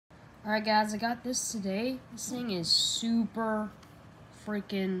Alright guys, I got this today. This thing is super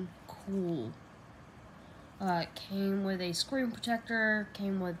freaking cool. It came with a screen protector,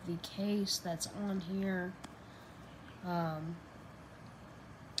 came with the case that's on here.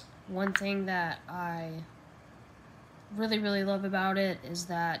 One thing that I really love about it is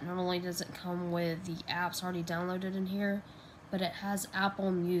that not only does it come with the apps already downloaded in here, but it has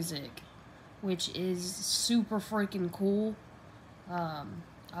Apple Music, which is super freaking cool.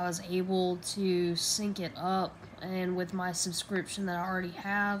 I was able to sync it up, and with my subscription that I already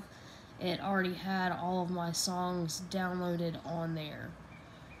have, it already had all of my songs downloaded on there,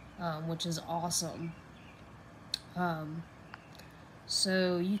 which is awesome.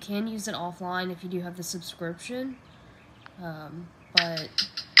 So you can use it offline if you do have the subscription, but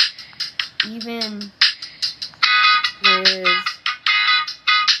even with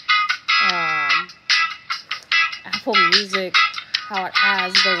Apple Music, how it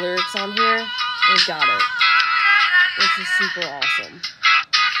has the lyrics on here, they've got it, which is super awesome.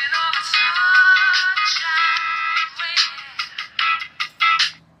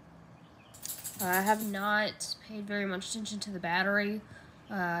 I have not paid very much attention to the battery.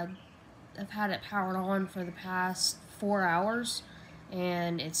 I've had it powered on for the past 4 hours,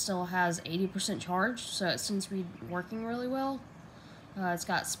 and it still has 80% charge, so it seems to be working really well. It's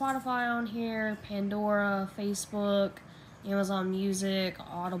got Spotify on here, Pandra, Facebook, Amazon Music,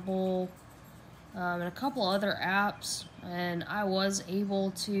 Audible, and a couple other apps, and I was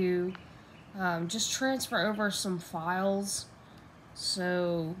able to just transfer over some files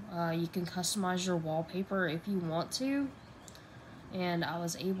so you can customize your wallpaper if you want to, and I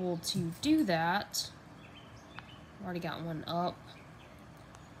was able to do that. Already got one up,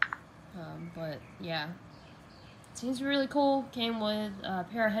 but yeah, it seems to be really cool. Came with a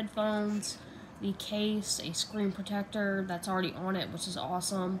pair of headphones, the case, a screen protector that's already on it, which is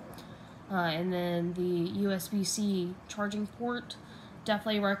awesome, and then the USB-C charging port.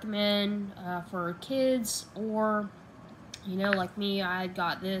 Definitely recommend for kids, or, you know, like me, I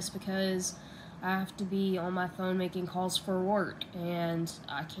got this because I have to be on my phone making calls for work, and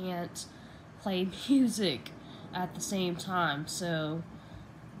I can't play music at the same time, so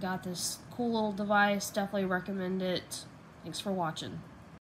got this cool little device. Definitely recommend it. Thanks for watching.